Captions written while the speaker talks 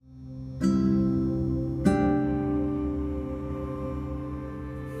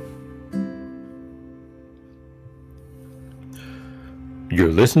You're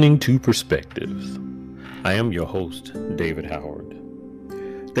listening to Perspectives. I am your host, David Howard.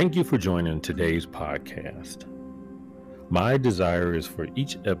 Thank you for joining today's podcast. My desire is for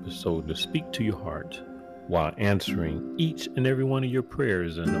each episode to speak to your heart while answering each and every one of your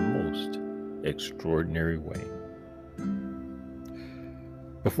prayers in the most extraordinary way.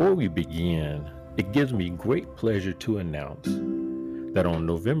 Before we begin, it gives me great pleasure to announce that on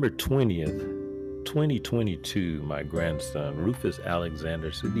November 20th, 2022, my grandson, Rufus Alexander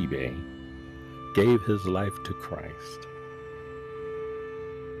Sidibe, gave his life to Christ.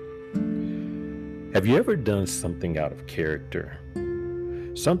 Have you ever done something out of character?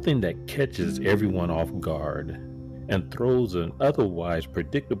 Something that catches everyone off guard and throws an otherwise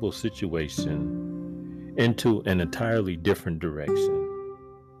predictable situation into an entirely different direction?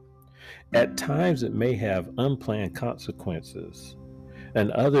 At times it may have unplanned consequences, and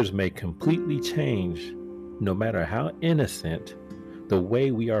others may completely change, no matter how innocent, the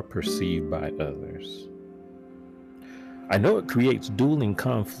way we are perceived by others. I know it creates dueling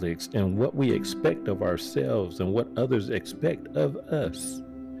conflicts in what we expect of ourselves and what others expect of us.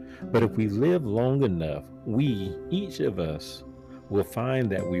 But if we live long enough, we, each of us, will find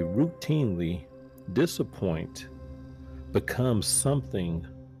that we routinely disappoint, become something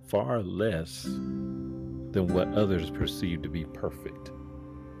far less than what others perceive to be perfect.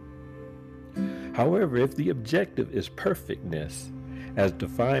 However, if the objective is perfectness, as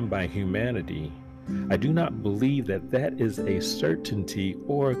defined by humanity, I do not believe that that is a certainty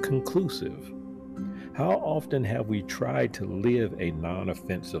or conclusive. How often have we tried to live a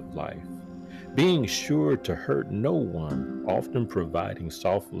non-offensive life, being sure to hurt no one, often providing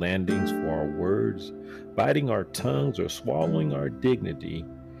soft landings for our words, biting our tongues or swallowing our dignity,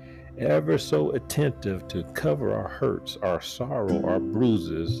 ever so attentive to cover our hurts, our sorrow, our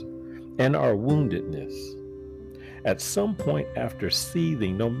bruises, and our woundedness. At some point after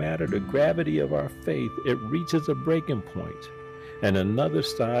seething, no matter the gravity of our faith, it reaches a breaking point, and another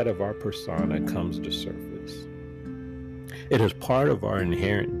side of our persona comes to surface. It is part of our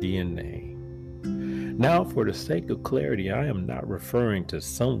inherent DNA. Now, for the sake of clarity, I am not referring to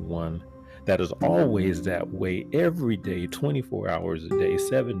someone that is always that way every day, 24 hours a day,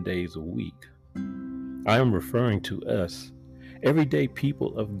 7 days a week. I am referring to us, everyday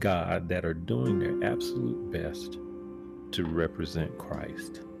people of God that are doing their absolute best to represent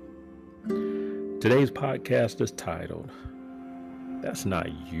Christ. Today's podcast is titled, That's Not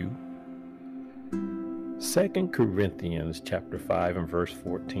You. 2 Corinthians chapter 5 and verse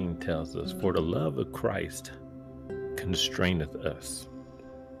 14 tells us, For the love of Christ constraineth us.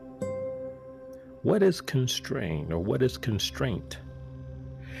 What is constrain, or what is constraint?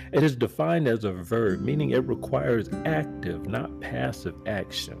 It is defined as a verb, meaning it requires active, not passive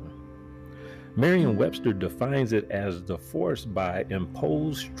action. Merriam-Webster defines it as the force by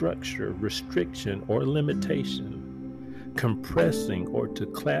imposed structure, restriction, or limitation, compressing or to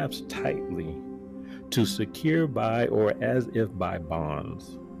clasp tightly, to secure by or as if by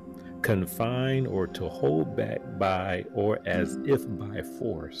bonds, confine or to hold back by or as if by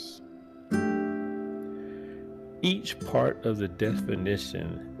force. Each part of the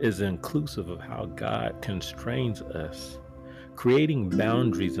definition is inclusive of how God constrains us, creating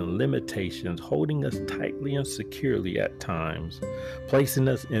boundaries and limitations, holding us tightly and securely at times, placing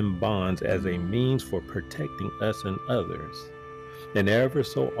us in bonds as a means for protecting us and others, and ever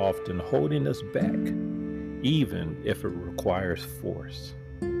so often holding us back, even if it requires force.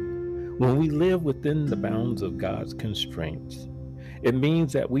 When we live within the bounds of God's constraints, it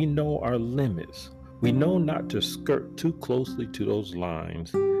means that we know our limits. We know not to skirt too closely to those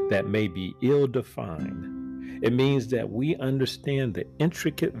lines that may be ill-defined. It means that we understand the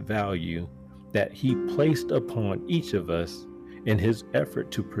intricate value that He placed upon each of us in His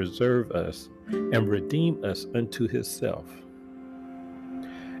effort to preserve us and redeem us unto Himself.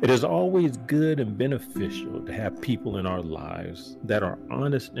 It is always good and beneficial to have people in our lives that are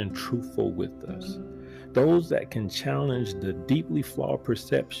honest and truthful with us. Those that can challenge the deeply flawed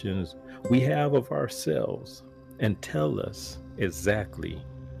perceptions we have of ourselves and tell us exactly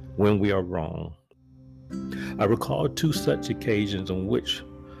when we are wrong. I recall 2 such occasions in which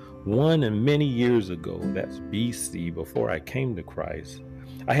one and many years ago, that's BC, before I came to Christ,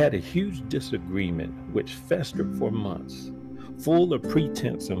 I had a huge disagreement which festered for months, full of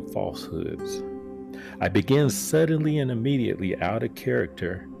pretense and falsehoods. I began suddenly and immediately out of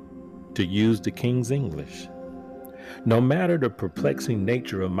character to use the King's English. No matter the perplexing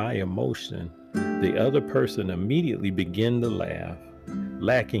nature of my emotion, the other person immediately began to laugh,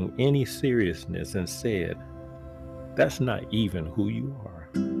 lacking any seriousness, and said, "That's not even who you are."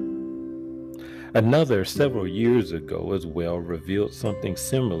 Another, several years ago as well, revealed something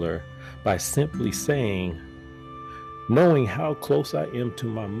similar by simply saying, knowing how close I am to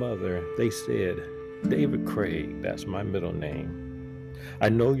my mother, they said, David Craig, that's my middle name. I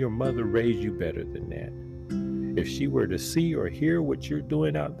know your mother raised you better than that. If she were to see or hear what you're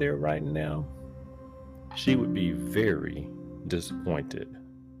doing out there right now, she would be very disappointed.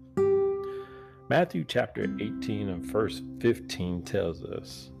 Matthew chapter 18 and verse 15 tells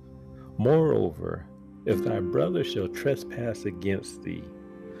us, moreover, if thy brother shall trespass against thee,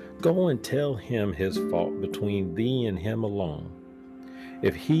 go and tell him his fault between thee and him alone.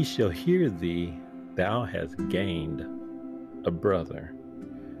 If he shall hear thee, thou hast gained a brother.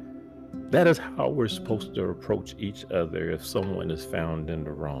 That is how we're supposed to approach each other if someone is found in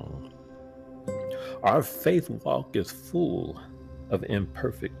the wrong. Our faith walk is full of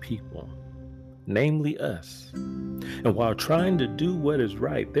imperfect people, namely us. And while trying to do what is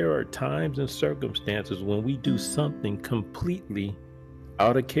right, there are times and circumstances when we do something completely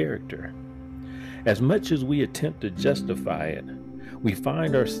out of character. As much as we attempt to justify it, we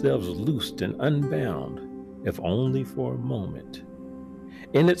find ourselves loosed and unbound, if only for a moment.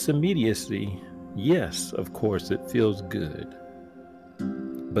 In its immediacy, yes, of course, it feels good.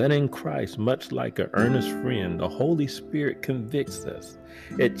 But in Christ, much like an earnest friend, the Holy Spirit convicts us.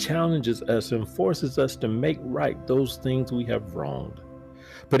 It challenges us and forces us to make right those things we have wronged,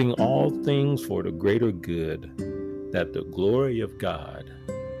 putting all things for the greater good, that the glory of God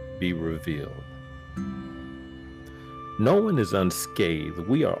be revealed. No one is unscathed.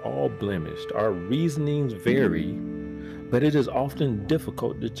 We are all blemished. Our reasonings vary, but it is often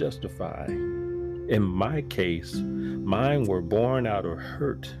difficult to justify. In my case, mine were born out of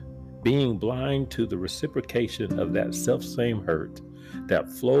hurt, being blind to the reciprocation of that selfsame hurt that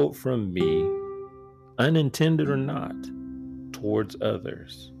flowed from me, unintended or not, towards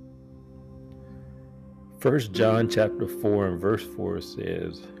others. 1 John chapter 4 and verse 4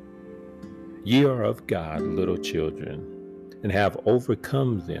 says, Ye are of God, little children, and have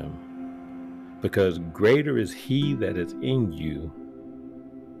overcome them, because greater is he that is in you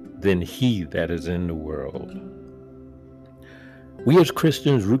than he that is in the world. We as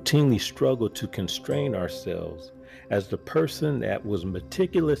Christians routinely struggle to constrain ourselves as the person that was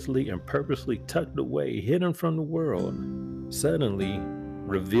meticulously and purposely tucked away, hidden from the world, suddenly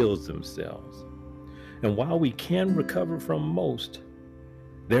reveals themselves. And while we can recover from most,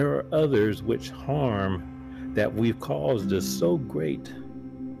 there are others which harm that we've caused is so great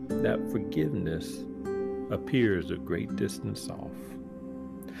that forgiveness appears a great distance off.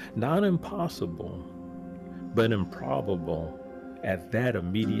 Not impossible, but improbable at that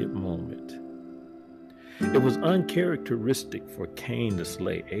immediate moment. It was uncharacteristic for Cain to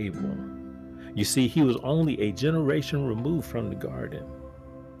slay Abel. You see, he was only a generation removed from the garden.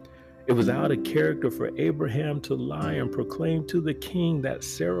 It was out of character for Abraham to lie and proclaim to the king that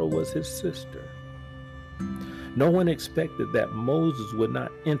Sarah was his sister. No one expected that Moses would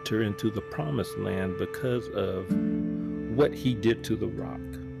not enter into the promised land because of what he did to the rock.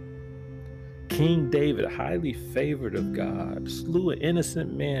 King David, highly favored of God, slew an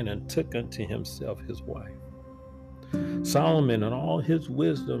innocent man and took unto himself his wife. Solomon, in all his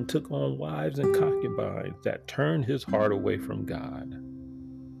wisdom, took on wives and concubines that turned his heart away from God.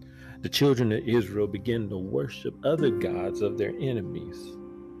 The children of Israel began to worship other gods of their enemies.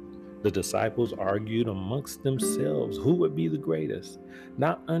 The disciples argued amongst themselves who would be the greatest,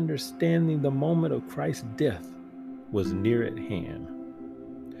 not understanding the moment of Christ's death was near at hand.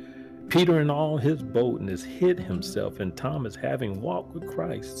 Peter, in all his boldness, hid himself, and Thomas, having walked with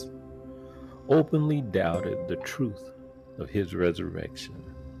Christ, openly doubted the truth of his resurrection.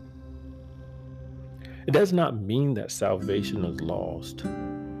 It does not mean that salvation is lost,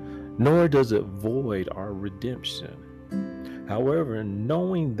 nor does it void our redemption. However,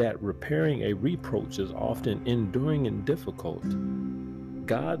 knowing that repairing a reproach is often enduring and difficult,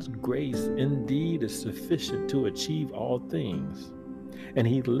 God's grace indeed is sufficient to achieve all things. And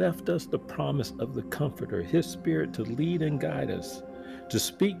he left us the promise of the Comforter, his Spirit, to lead and guide us, to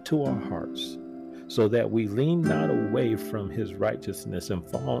speak to our hearts, so that we lean not away from his righteousness and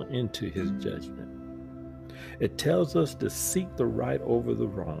fall into his judgment. It tells us to seek the right over the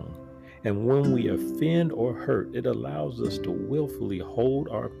wrong, and when we offend or hurt, it allows us to willfully hold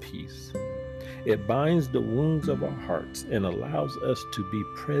our peace. It binds the wounds of our hearts and allows us to be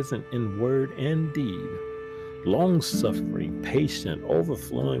present in word and deed, long-suffering, patient,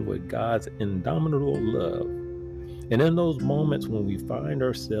 overflowing with God's indomitable love. And in those moments when we find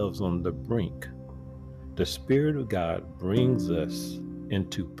ourselves on the brink, the Spirit of God brings us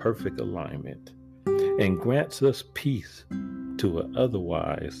into perfect alignment and grants us peace to an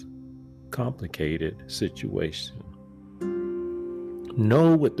otherwise complicated situation.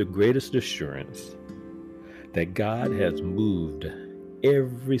 Know with the greatest assurance that God has moved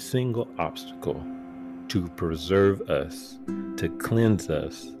every single obstacle to preserve us, to cleanse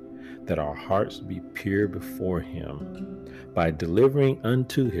us, that our hearts be pure before Him, by delivering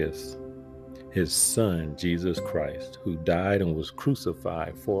unto His Son, Jesus Christ, who died and was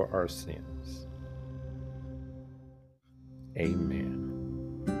crucified for our sins. Amen.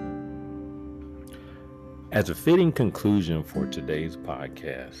 As a fitting conclusion for today's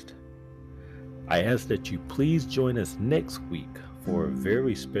podcast, I ask that you please join us next week for a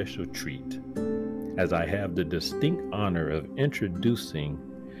very special treat, as I have the distinct honor of introducing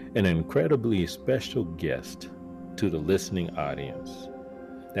an incredibly special guest to the listening audience.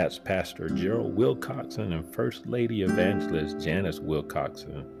 That's Pastor Gerald Wilcoxon and First Lady Evangelist Janice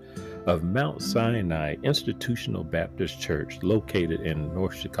Wilcoxon of Mount Sinai Institutional Baptist Church, located in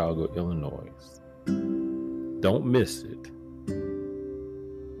North Chicago, Illinois. Don't miss it.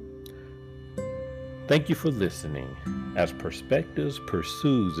 Thank you for listening. As Perspectives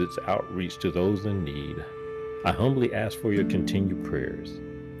pursues its outreach to those in need, I humbly ask for your continued prayers.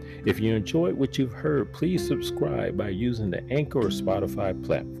 If you enjoyed what you've heard, please subscribe by using the Anchor or Spotify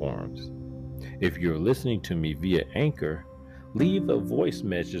platforms. If you're listening to me via Anchor, leave a voice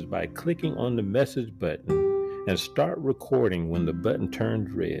message by clicking on the message button and start recording when the button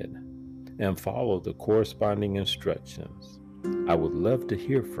turns red, and follow the corresponding instructions. I would love to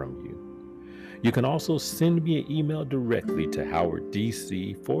hear from you. You can also send me an email directly to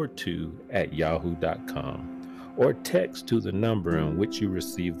howarddc42@yahoo.com, or text to the number in which you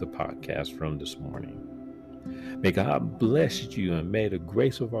received the podcast from this morning. May God bless you, and may the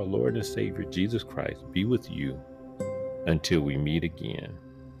grace of our Lord and Savior Jesus Christ be with you until we meet again.